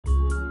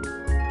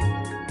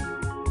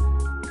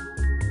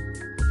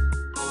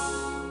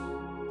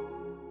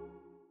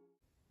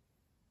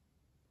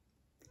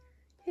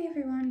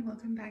everyone,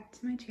 welcome back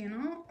to my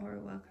channel, or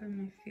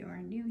welcome if you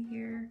are new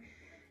here.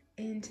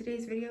 In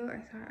today's video, I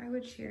thought I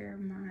would share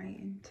my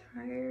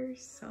entire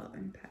salt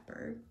and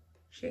pepper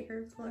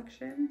shaker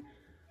collection,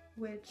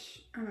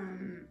 which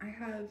I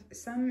have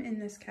some in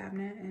this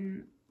cabinet,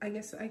 and I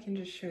guess I can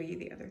just show you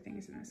the other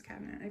things in this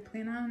cabinet. I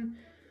plan on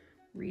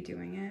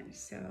redoing it,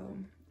 so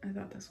I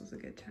thought this was a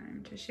good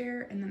time to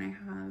share. And then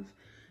I have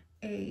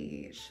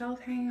a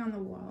shelf hanging on the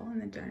wall in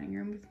the dining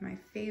room with my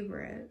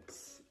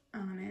favorites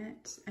on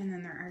it, and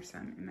then there are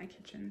some in my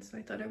kitchen, so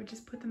I thought I would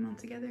just put them all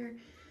together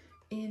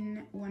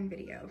in one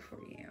video for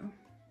you.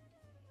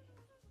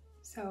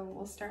 So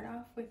we'll start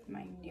off with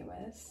my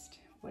newest,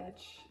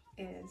 which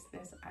is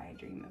this I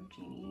Dream of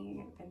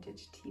Jeannie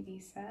vintage TV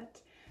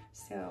set.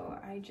 So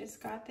I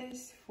just got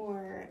this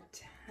for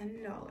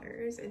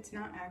 $10. It's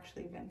not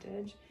actually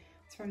vintage,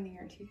 it's from the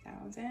year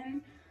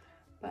 2000.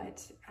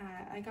 But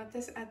I got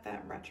this at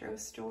that retro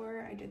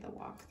store. I did the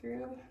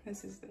walkthrough.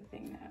 This is the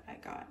thing that I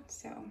got.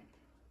 So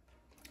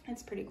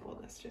it's pretty cool.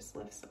 This just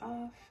lifts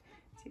off.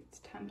 See,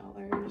 it's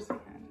 $10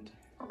 and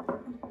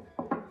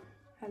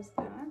has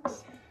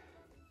that.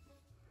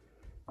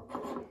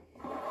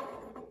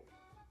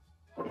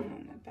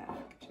 And the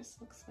back just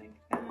looks like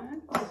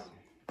that,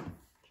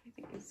 which I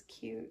think is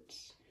cute.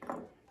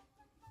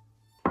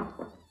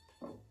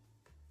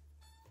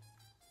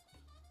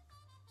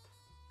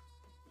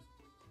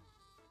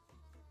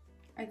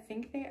 I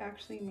think they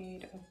actually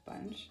made a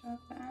bunch of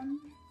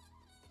them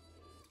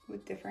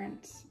with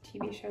different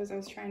TV shows. I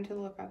was trying to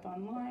look up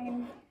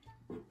online.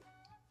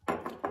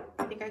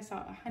 I think I saw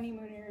a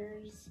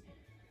Honeymooners.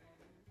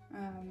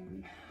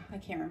 I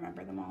can't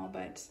remember them all,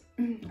 but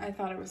I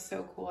thought it was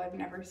so cool. I've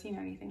never seen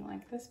anything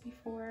like this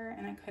before,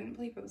 and I couldn't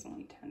believe it was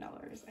only $10.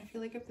 I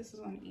feel like if this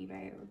was on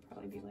eBay, it would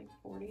probably be like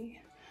 $40.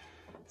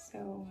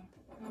 So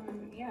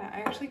yeah, I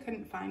actually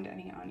couldn't find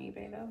any on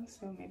eBay though,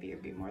 so maybe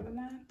it'd be more than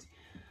that.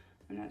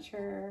 I'm not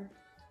sure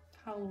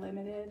how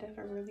limited of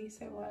a release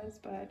it was,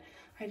 but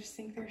I just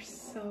think they're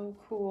so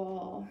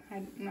cool.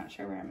 I'm not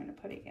sure where I'm gonna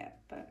put it yet,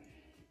 but.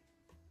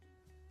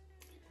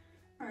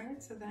 All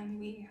right, so then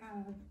we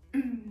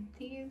have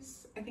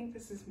these. I think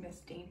this is Miss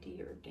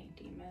Dainty or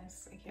Dainty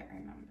Miss, I can't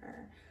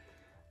remember.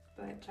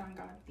 But John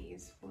got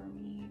these for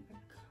me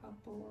a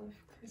couple of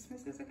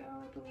Christmases ago,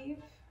 I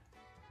believe.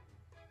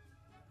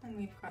 And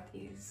we've got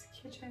these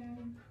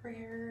kitchen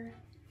prayer.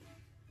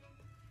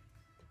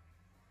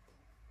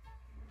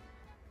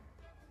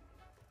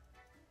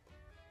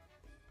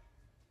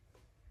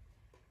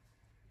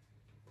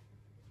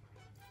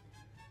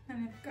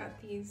 And I've got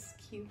these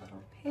cute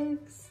little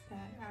pigs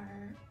that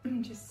are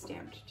just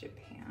stamped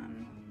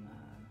Japan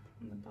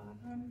on the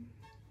bottom.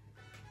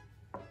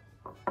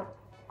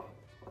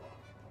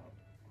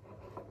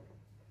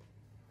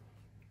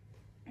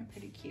 They're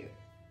pretty cute.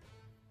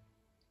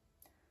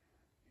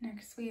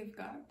 Next we've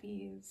got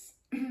these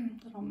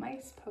little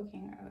mice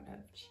poking out of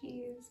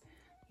cheese.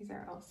 These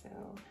are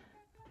also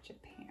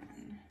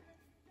Japan.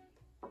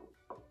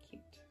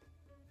 Cute.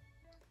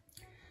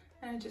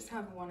 And I just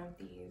have one of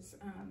these,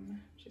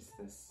 just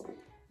this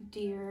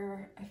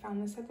deer. I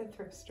found this at the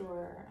thrift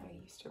store I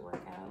used to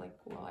work at, like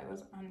while I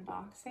was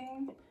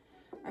unboxing.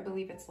 I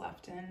believe it's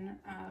left in,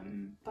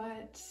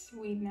 but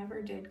we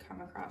never did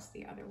come across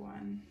the other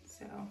one.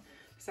 So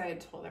I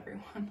had told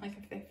everyone, like,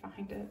 if they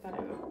find it, that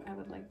I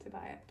would like to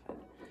buy it,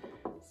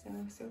 but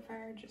so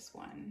far just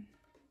one.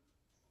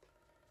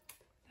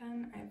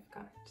 Then I've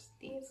got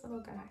these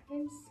little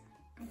guys.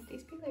 Would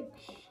these be like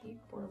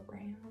sheep or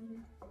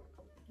ram?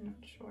 I'm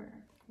not sure.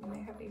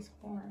 They have these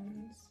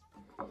horns.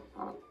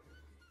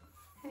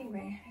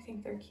 Anyway, I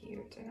think they're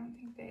cute. I don't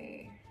think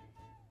they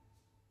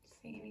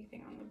say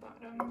anything on the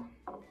bottom.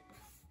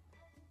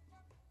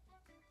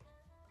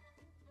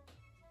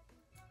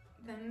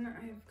 Then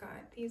I've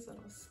got these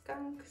little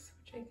skunks,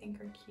 which I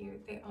think are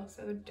cute. They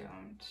also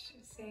don't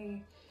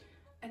say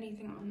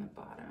anything on the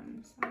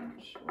bottom, so I'm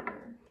not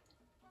sure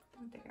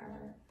what they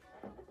are.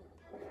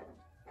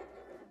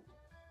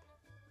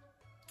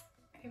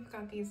 I've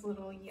got these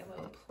little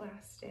yellow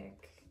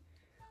plastic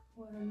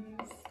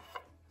ones.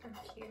 They're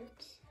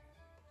cute.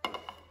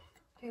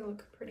 They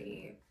look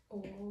pretty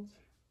old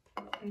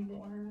and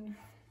worn.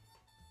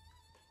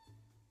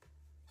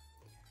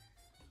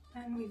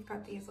 And we've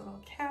got these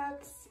little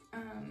cats.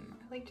 I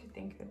like to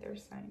think that they're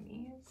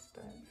Siamese,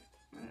 but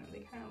I don't know,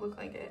 they kind of look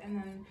like it. And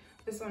then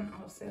this one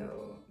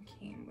also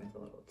came with a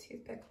little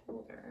toothpick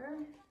holder,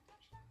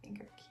 which I think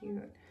are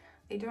cute.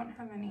 They don't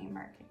have any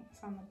markings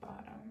on the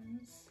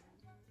bottoms.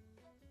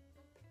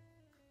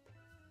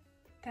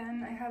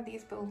 Then I have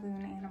these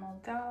balloon animal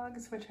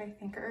dogs, which I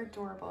think are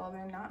adorable.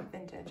 They're not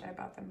vintage. I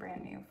bought them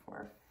brand new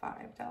for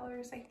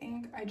 $5, I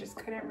think. I just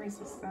couldn't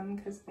resist them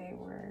because they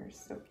were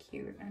so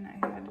cute, and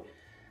I had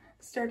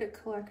started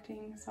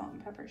collecting salt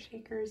and pepper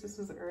shakers. This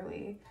was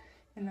early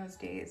in those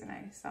days, and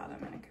I saw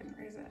them and I couldn't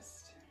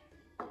resist.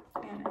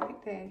 And I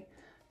think they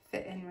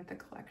fit in with the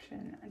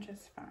collection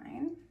just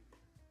fine.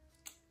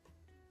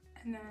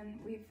 And then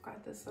we've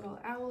got this little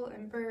owl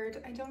and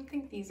bird. I don't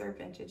think these are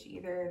vintage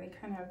either. They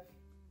kind of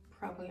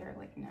probably are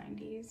like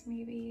 90s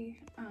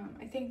maybe.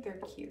 I think they're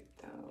cute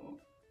though,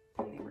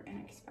 and they were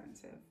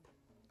inexpensive.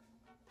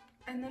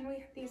 And then we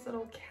have these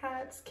little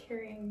cats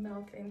carrying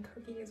milk and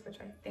cookies, which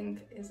I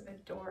think is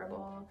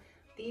adorable.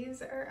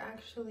 These are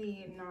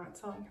actually not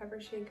salt and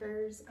pepper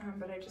shakers,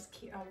 but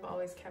I've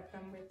always kept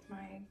them with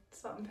my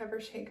salt and pepper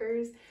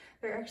shakers.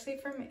 They're actually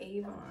from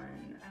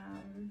Avon,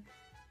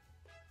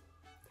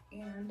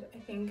 and I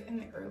think in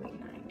the early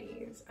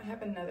 90s. I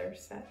have another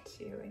set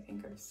too, I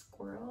think of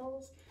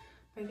squirrels.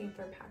 I think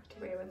they're packed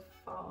away with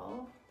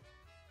fall.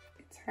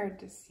 It's hard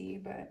to see,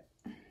 but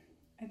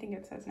I think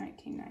it says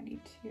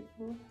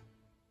 1992.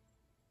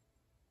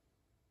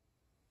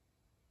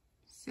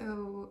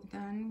 So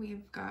then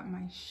we've got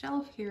my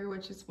shelf here,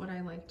 which is what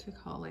I like to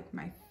call like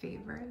my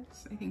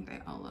favorites. I think they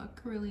all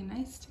look really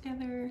nice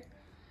together.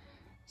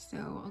 So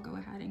I'll go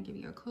ahead and give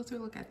you a closer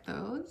look at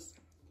those.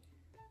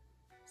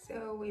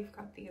 So we've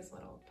got these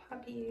little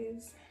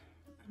puppies.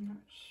 I'm not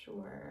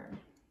sure,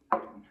 I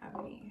don't have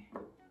any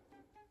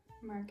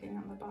marking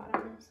on the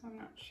bottom, so I'm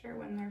not sure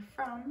when they're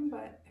from,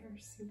 but they're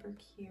super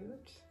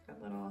cute.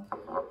 Got little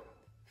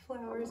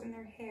flowers in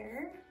their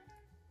hair.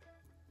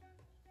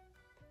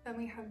 Then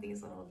we have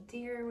these little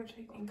deer, which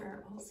I think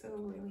are also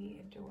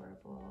really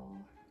adorable.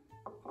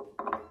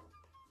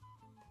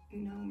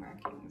 No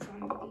markings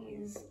on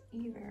these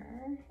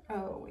either.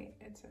 Oh wait,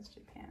 it says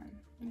Japan.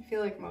 I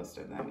feel like most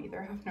of them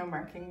either have no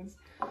markings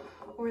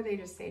or they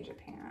just say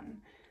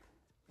Japan.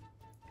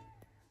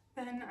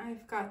 Then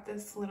I've got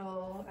this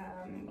little,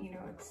 you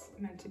know, it's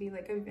meant to be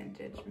like a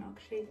vintage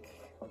milkshake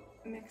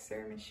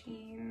mixer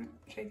machine,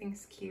 which I think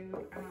is cute.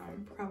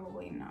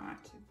 Probably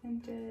not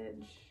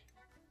vintage.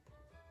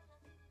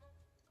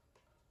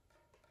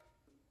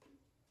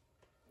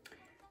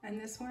 And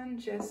this one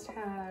just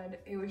had,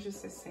 it was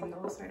just a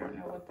single, so I don't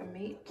know what the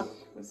mate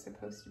was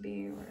supposed to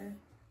be or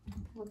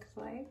looks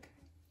like.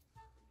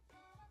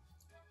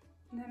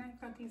 And then I've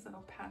got these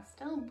little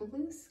pastel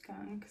blue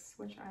skunks,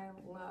 which I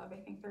love. I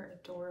think they're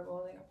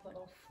adorable. They have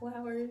little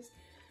flowers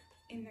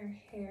in their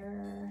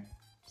hair.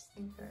 Just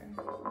think they're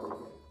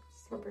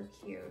super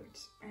cute.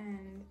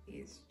 And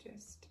these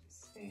just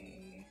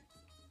say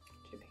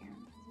Japan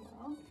as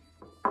well.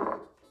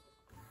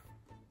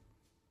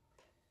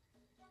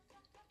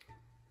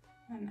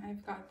 And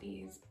I've got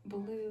these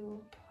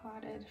blue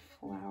potted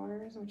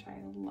flowers, which I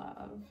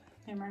love.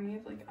 They remind me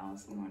of like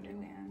Alice in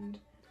Wonderland.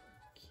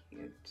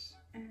 Cute.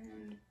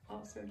 And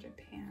also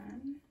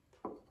Japan.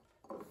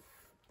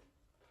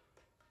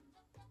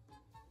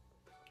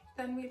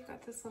 Then we've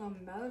got this little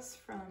mouse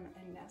from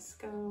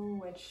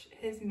Enesco, which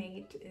his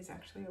mate is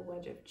actually a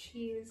wedge of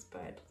cheese,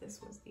 but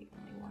this was the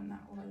only one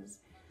that was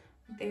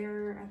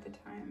there at the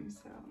time,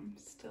 so I'm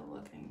still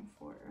looking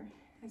for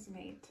his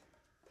mate.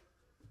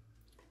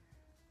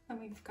 Then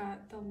we've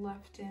got the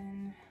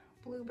Lefton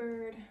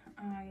Bluebird.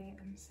 I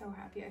am so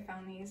happy I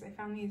found these. I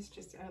found these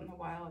just out in the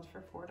wild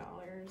for $4.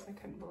 I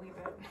couldn't believe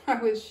it. I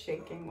was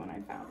shaking when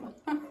I found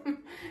them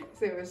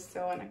because it was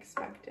so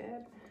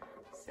unexpected.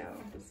 So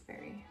it's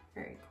very,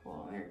 very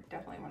cool. They're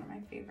definitely one of my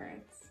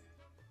favorites.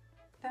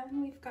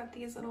 Then we've got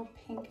these little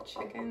pink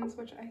chickens,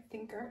 which I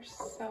think are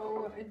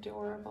so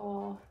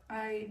adorable.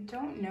 I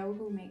don't know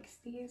who makes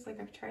these. Like,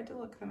 I've tried to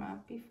look them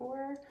up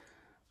before,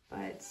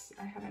 but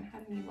I haven't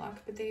had any luck.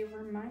 But they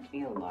remind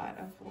me a lot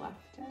of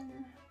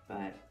Lefton,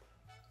 but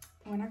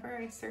whenever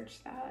I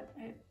search that,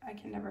 I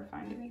can never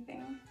find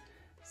anything.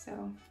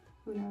 So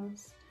who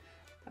knows?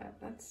 But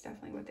that's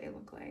definitely what they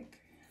look like.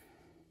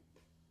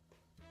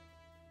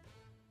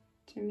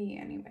 To me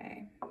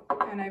anyway.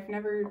 And I've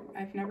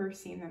never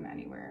seen them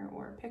anywhere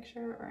or a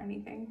picture or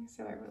anything,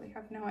 so I really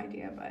have no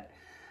idea, but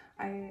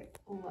I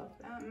love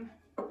them.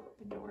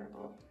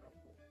 Adorable.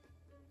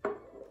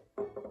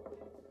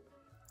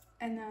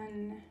 And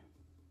then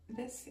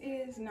this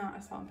is not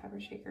a salt and pepper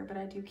shaker, but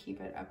I do keep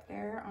it up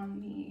there on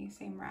the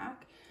same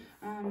rack.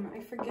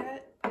 I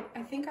forget,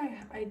 I think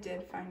I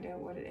did find out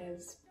what it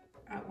is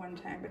at one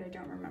time, but I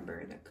don't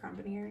remember the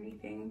company or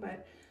anything,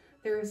 but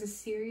there was a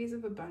series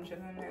of a bunch of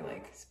them. They're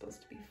like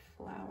supposed to be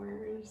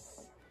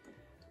flowers,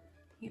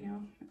 you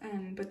know,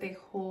 but they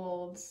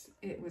hold,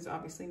 it was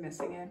obviously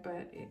missing it,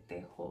 but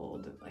they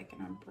hold like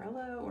an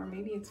umbrella, or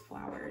maybe it's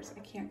flowers. I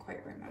can't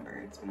quite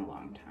remember. It's been a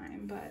long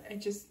time, but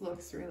it just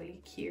looks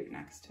really cute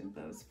next to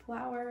those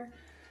flower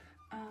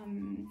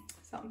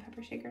salt and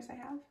pepper shakers I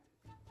have.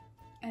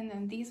 And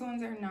then these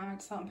ones are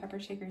not salt and pepper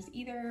shakers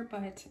either,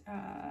 but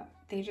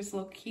they just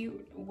look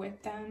cute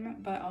with them,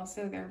 but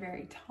also they're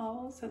very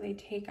tall, so they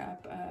take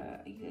up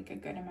like a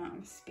good amount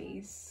of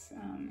space.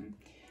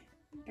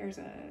 There's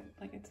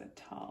it's a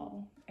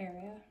tall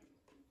area.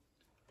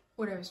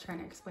 What I was trying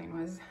to explain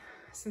was,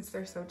 since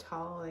they're so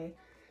tall, they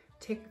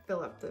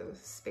fill up the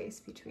space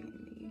between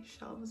the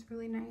shelves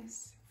really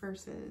nice,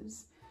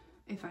 versus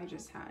if I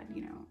just had,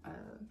 you know,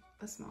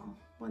 a small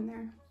one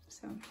there,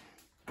 so.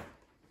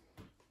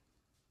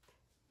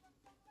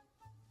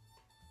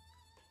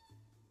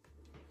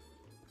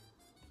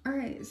 All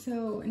right,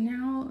 so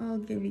now I'll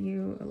give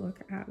you a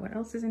look at what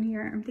else is in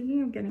here. I'm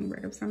thinking of getting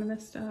rid of some of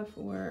this stuff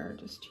or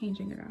just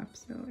changing it up.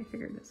 So I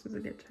figured this was a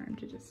good time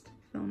to just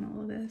film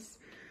all of this.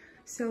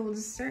 So we'll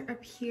just start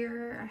up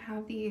here. I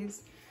have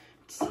these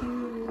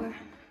two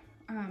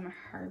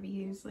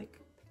Harvey's like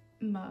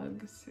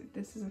mugs.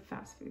 This is a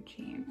fast food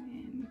chain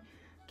in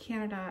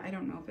Canada. I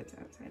don't know if it's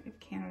outside of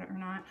Canada or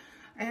not.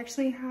 I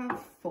actually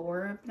have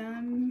 4 of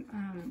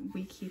them.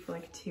 We keep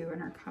like 2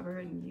 in our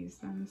cupboard and use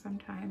them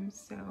sometimes.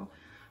 So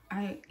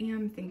I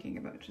am thinking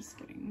about just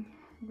getting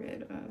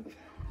rid of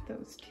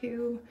those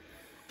 2.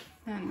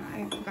 And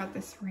I've got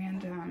this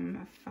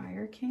random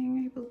Fire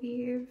King, I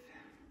believe,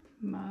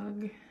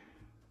 mug.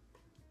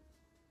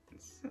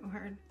 It's so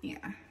hard.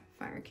 Yeah,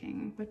 Fire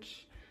King,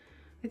 which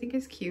I think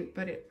is cute,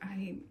 but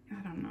I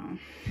don't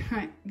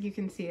know. You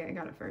can see I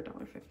got it for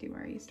 $1.50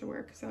 where I used to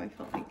work, so I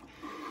felt like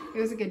it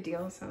was a good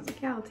deal. So I was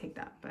like, yeah, I'll take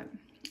that, but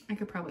I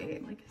could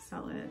probably like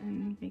sell it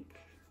and make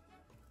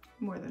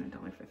more than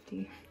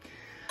 $1.50.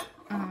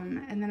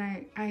 And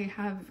then I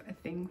have a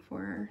thing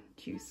for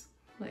juice,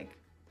 like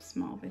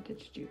small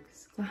vintage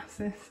juice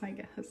glasses, I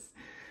guess.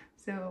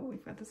 So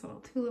we've got this little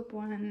tulip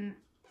one,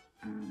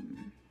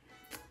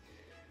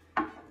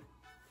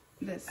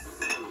 this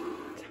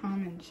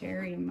Tom and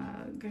Jerry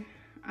mug.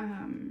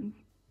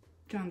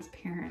 John's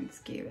parents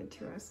gave it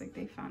to us, like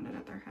they found it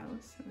at their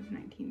house. It was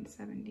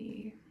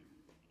 1970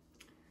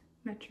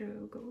 Metro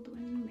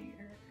Goldwyn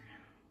Mayer.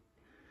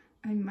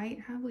 I might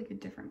have like a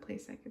different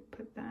place I could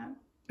put that.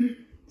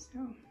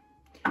 So,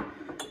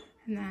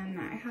 and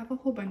then I have a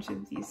whole bunch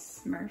of these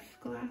Smurf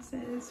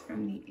glasses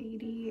from the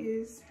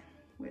 80s,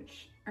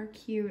 which are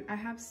cute. I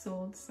have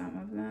sold some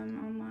of them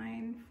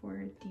online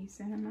for a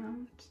decent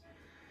amount.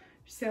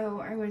 So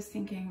I was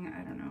thinking,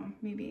 I don't know,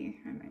 maybe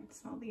I might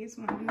sell these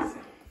ones.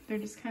 They're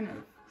just kind of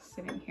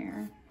sitting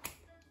here.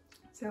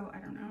 So I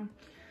don't know.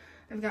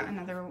 I've got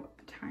another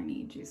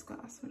tiny juice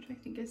glass, which I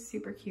think is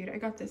super cute. I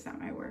got this at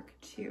my work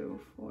too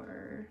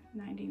for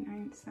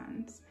 99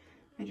 cents.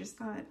 I just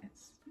thought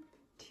it's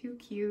too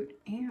cute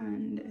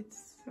and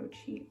it's so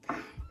cheap.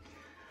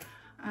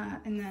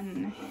 And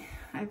then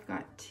I've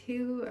got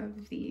 2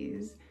 of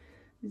these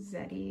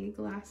Zeddy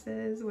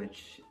glasses,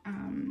 which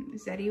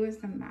Zeddy was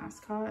the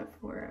mascot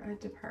for a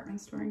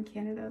department store in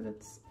Canada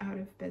that's out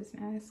of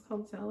business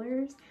called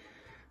Zellers.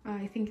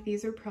 I think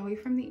these are probably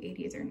from the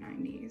 80s or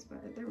 90s,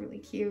 but they're really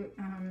cute.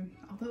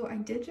 Although I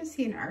did just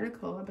see an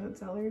article about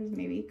Zellers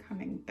maybe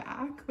coming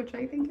back, which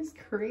I think is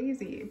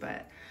crazy,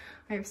 but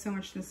I have so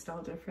much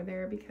nostalgia for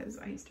there because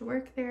I used to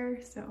work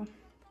there, so.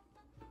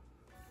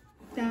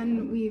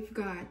 Then we've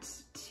got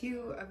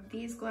 2 of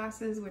these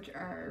glasses, which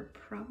are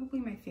probably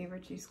my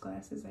favorite juice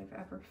glasses I've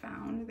ever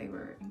found. They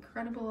were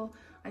incredible.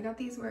 I got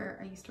these where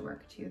I used to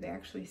work too. They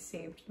actually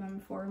saved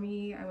them for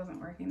me. I wasn't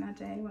working that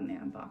day when they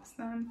unboxed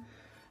them.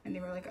 And they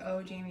were like,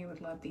 oh, Jamie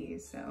would love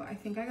these. So I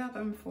think I got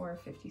them for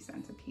 50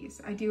 cents a piece.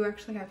 I do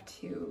actually have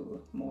 2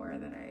 more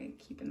that I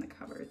keep in the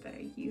cupboard that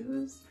I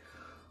use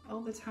all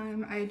the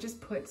time. I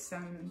just put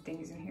some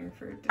things in here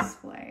for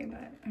display,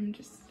 but I'm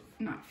just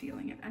not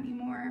feeling it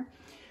anymore.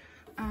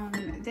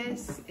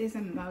 This is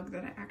a mug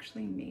that I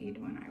actually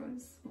made when I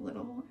was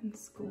little in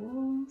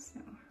school, so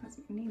it has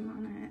my name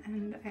on it,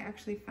 and I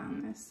actually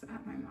found this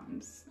at my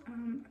mom's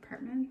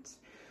apartment,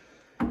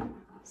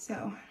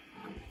 so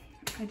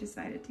I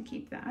decided to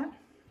keep that.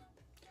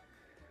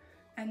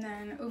 And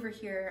then over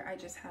here I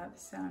just have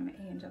some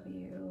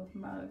A&W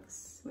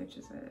mugs, which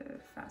is a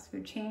fast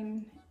food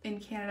chain in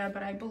Canada,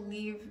 but I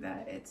believe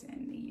that it's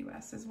in the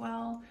US as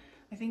well.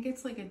 I think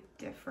it's like a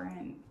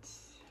different,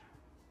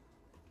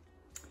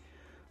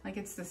 like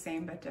it's the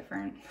same but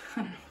different.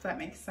 I don't know if that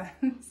makes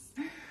sense.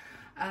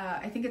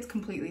 I think it's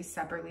completely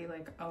separately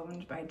like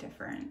owned by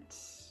different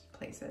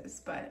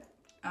places, but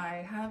I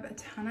have a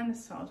ton of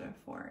nostalgia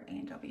for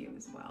A&W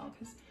as well,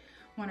 because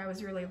when I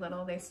was really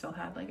little, they still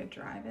had like a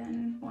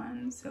drive-in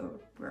one, so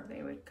where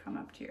they would come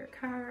up to your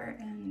car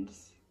and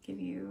give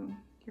you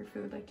your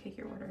food, like take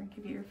your order and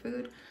give you your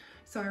food.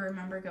 So I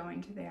remember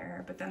going to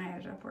there, but then I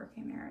ended up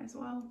working there as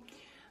well.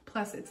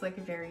 Plus it's like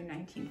a very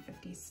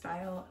 1950s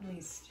style, at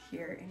least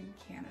here in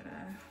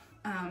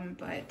Canada.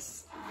 But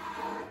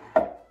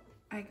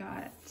I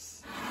got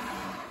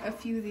a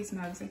few of these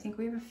mugs. I think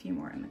we have a few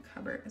more in the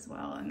cupboard as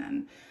well. And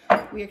then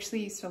we actually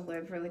used to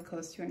live really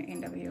close to an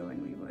A&W,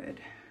 and we would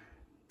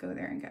go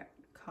there and get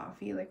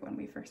coffee like when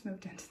we first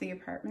moved into the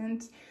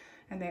apartment,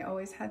 and they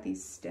always had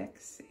these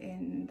sticks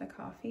in the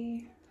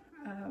coffee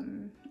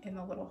in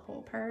the little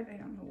hole part. I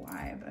don't know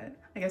why, but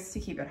I guess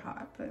to keep it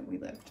hot, but we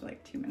lived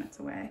like 2 minutes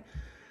away.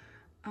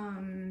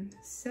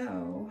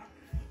 So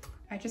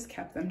I just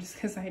kept them just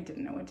because I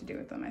didn't know what to do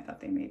with them. I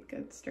thought they made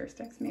good stir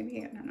sticks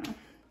maybe, I don't know.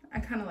 I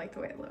kind of like the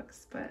way it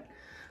looks, but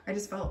I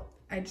just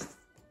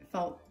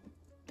felt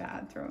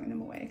bad throwing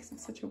them away because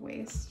it's such a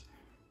waste.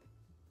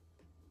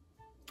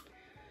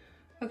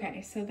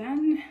 Okay, so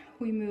then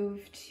we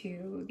move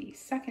to the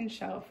second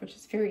shelf, which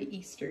is very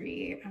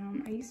Eastery.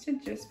 I used to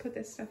just put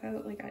this stuff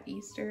out like at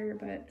Easter,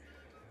 but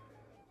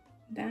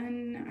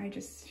then I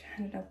just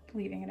ended up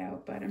leaving it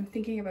out. But I'm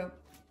thinking about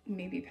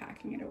maybe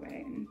packing it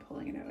away and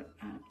pulling it out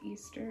at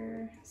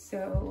Easter.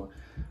 So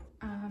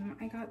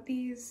I got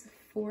these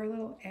 4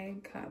 little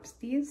egg cups.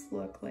 These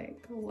look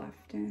like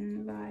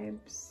Lefton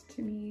vibes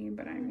to me,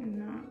 but I'm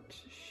not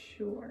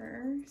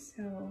sure.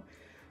 So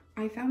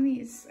I found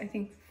these, I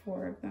think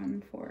 4 of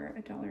them for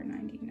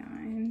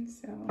 $1.99.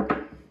 So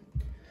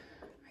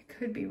I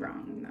could be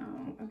wrong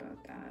though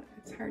about that.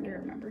 It's hard to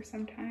remember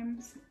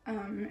sometimes.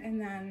 And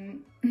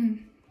then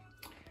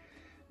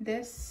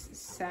this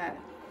set,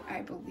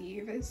 I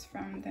believe, is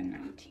from the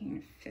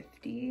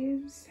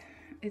 1950s.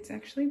 It's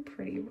actually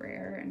pretty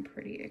rare and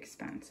pretty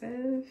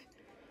expensive,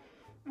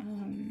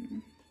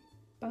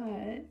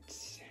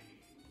 but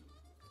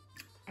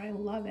I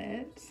love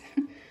it.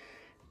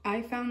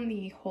 I found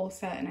the whole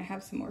set, and I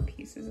have some more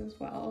pieces as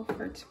well,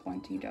 for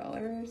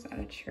 $20 at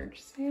a church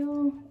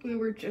sale. We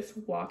were just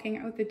walking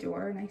out the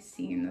door and I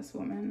seen this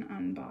woman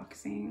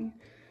unboxing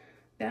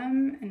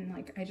them, and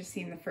like I just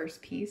seen the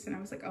first piece and I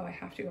was like, oh, I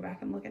have to go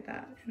back and look at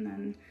that. And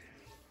then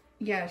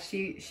yeah,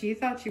 she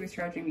thought she was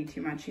charging me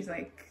too much. She's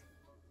like,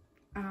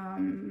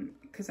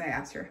 because I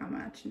asked her how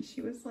much, and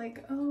she was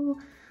like, oh,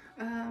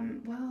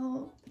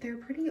 well, they're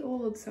pretty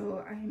old,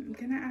 so I'm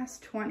gonna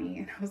ask 20.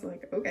 And I was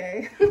like,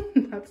 okay,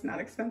 that's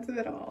not expensive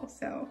at all.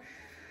 So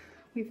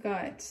we've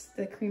got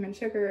the cream and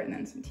sugar and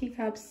then some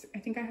teacups. I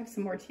think I have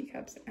some more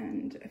teacups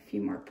and a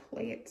few more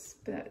plates,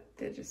 but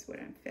they just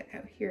wouldn't fit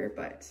out here.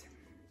 But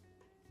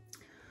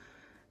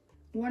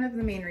one of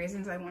the main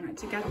reasons I wanted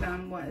to get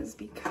them was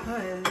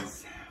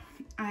because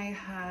I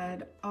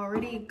had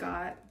already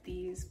got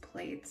these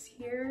plates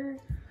here.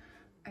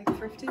 I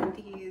thrifted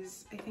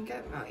these, I think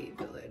at Value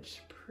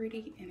Village,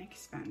 pretty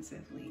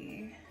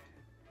inexpensively.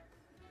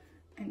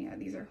 And yeah,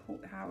 these are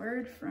Holt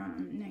Howard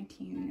from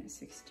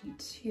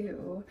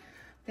 1962.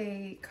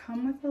 They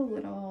come with a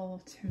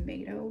little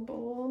tomato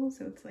bowl,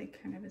 so it's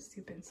like kind of a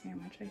soup and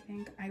sandwich, I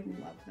think. I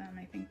love them.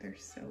 I think they're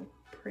so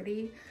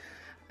pretty.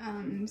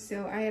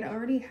 So I had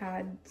already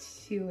had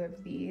 2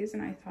 of these,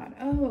 and I thought,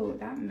 oh,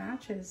 that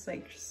matches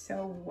like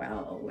so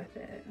well with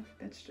it.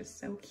 That's just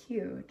so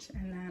cute.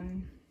 And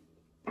then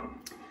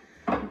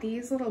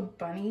these little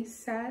bunny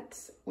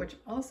sets, which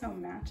also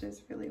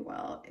matches really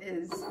well,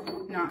 is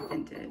not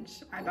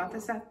vintage. I bought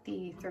this at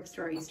the thrift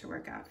store I used to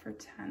work at for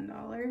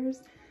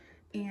 $10.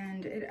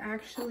 And it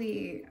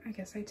actually, I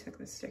guess I took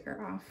the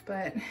sticker off,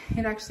 but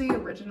it actually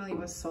originally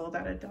was sold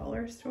at a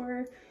dollar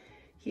store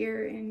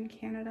here in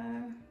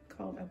Canada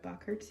called A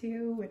Buck or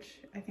Two, which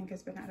I think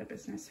has been out of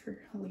business for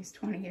at least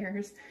 20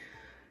 years.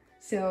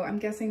 So I'm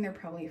guessing they're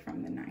probably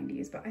from the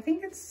 90s, but I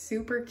think it's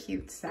super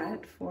cute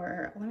set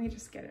for, let me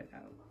just get it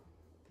out.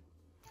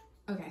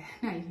 Okay,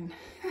 now you can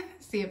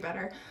see it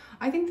better.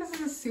 I think this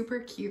is a super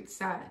cute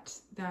set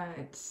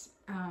that,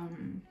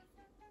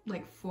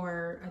 like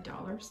for a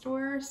dollar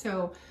store.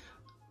 So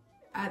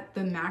at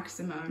the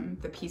maximum,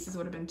 the pieces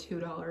would have been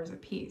 $2 a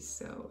piece.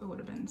 So it would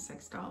have been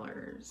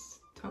 $6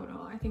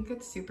 total. I think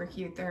it's super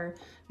cute. They're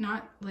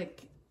not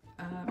like,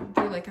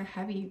 they're like a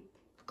heavy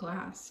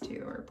glass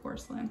too, or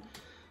porcelain.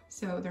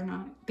 So they're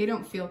not, they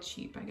don't feel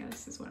cheap, I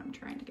guess is what I'm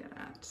trying to get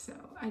at. So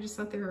I just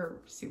thought they were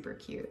super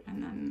cute.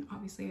 And then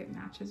obviously it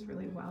matches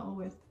really well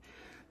with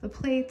the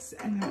plates,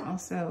 and then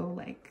also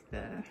like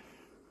the,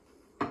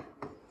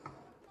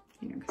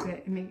 you know, because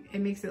it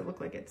makes it look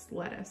like it's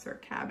lettuce or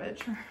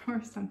cabbage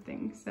or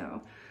something.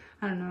 So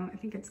I don't know, I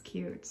think it's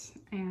cute.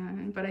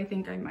 But I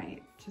think I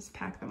might just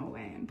pack them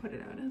away and put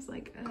it out as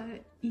like a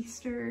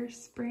Easter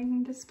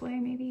spring display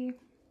maybe.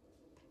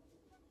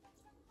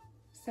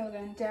 So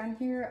then down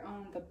here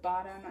on the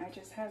bottom, I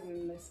just have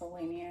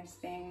miscellaneous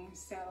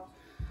things. So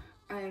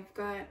I've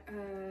got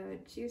a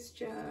juice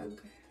jug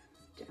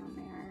down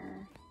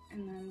there,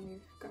 and then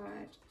we've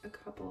got a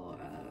couple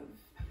of,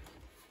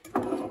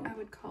 I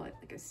would call it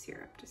like a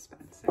syrup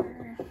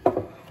dispenser.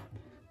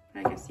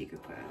 I guess you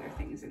could put other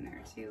things in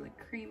there too, like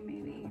cream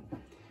maybe.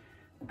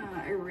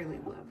 I really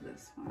love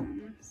this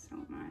one so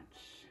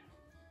much.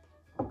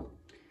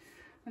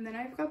 And then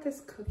I've got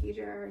this cookie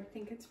jar. I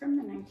think it's from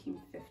the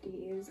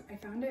 1950s. I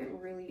found it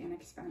really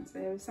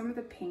inexpensive. Some of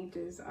the paint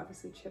is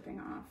obviously chipping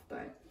off,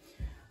 but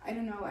I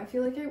don't know. I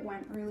feel like it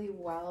went really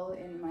well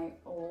in my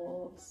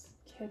old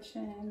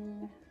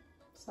kitchen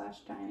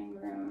 / dining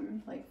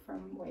room, like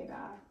from way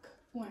back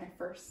when I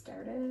first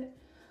started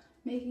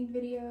making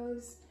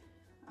videos.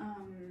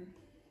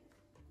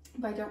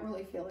 But I don't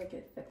really feel like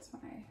it fits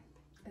my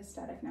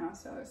aesthetic now,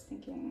 so I was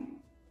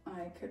thinking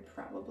I could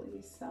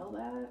probably sell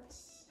that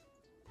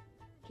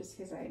just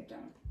because I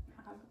don't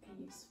have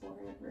a use for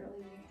it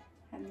really.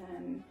 And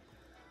then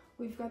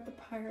we've got the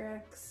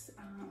Pyrex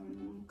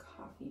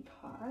coffee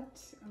pot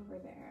over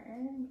there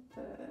with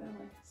the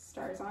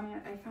stars on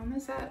it. I found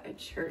this at a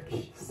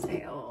church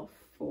sale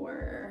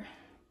for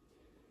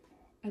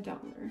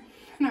 $1,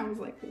 and I was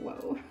like,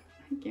 whoa,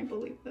 I can't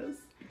believe this.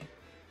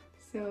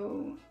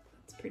 So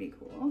that's pretty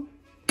cool.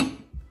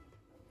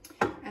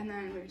 And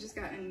then we've just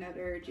got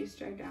another juice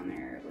jug down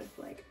there with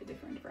like a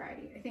different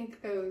variety. I think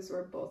those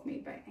were both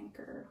made by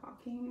Anchor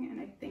Hawking,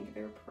 and I think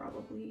they're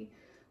probably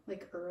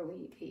like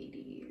early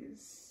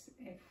 80s,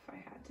 if I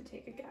had to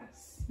take a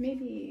guess.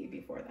 Maybe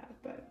before that,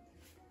 but.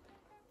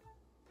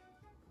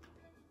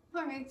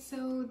 All right,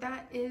 so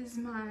that is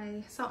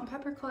my salt and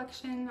pepper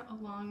collection,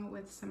 along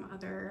with some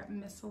other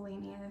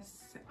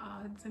miscellaneous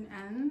odds and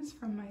ends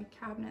from my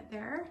cabinet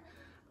there.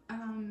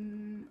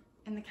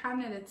 And the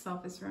cabinet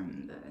itself is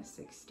from the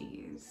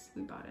 60s.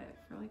 We bought it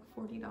for like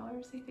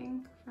 $40, I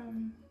think,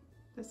 from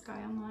this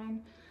guy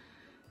online.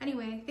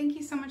 Anyway, thank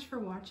you so much for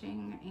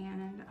watching,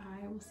 and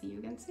I will see you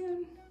again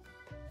soon.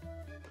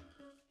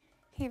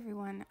 Hey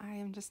everyone, I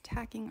am just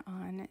tacking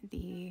on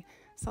the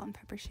salt and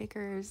pepper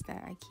shakers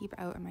that I keep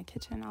out in my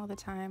kitchen all the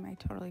time. I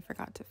totally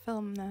forgot to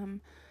film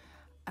them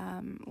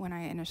when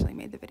I initially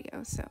made the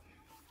video, so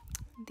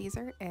these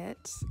are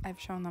it. I've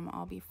shown them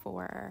all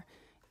before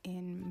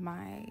in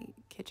my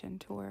kitchen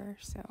tour,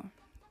 so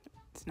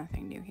it's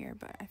nothing new here,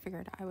 but I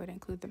figured I would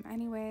include them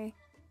anyway.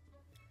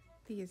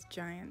 These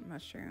giant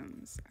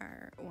mushrooms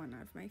are one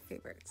of my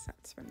favorite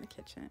sets from the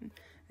kitchen,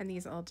 and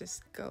these all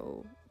just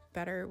go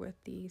better with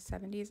the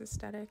 70s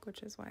aesthetic,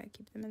 which is why I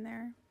keep them in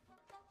there.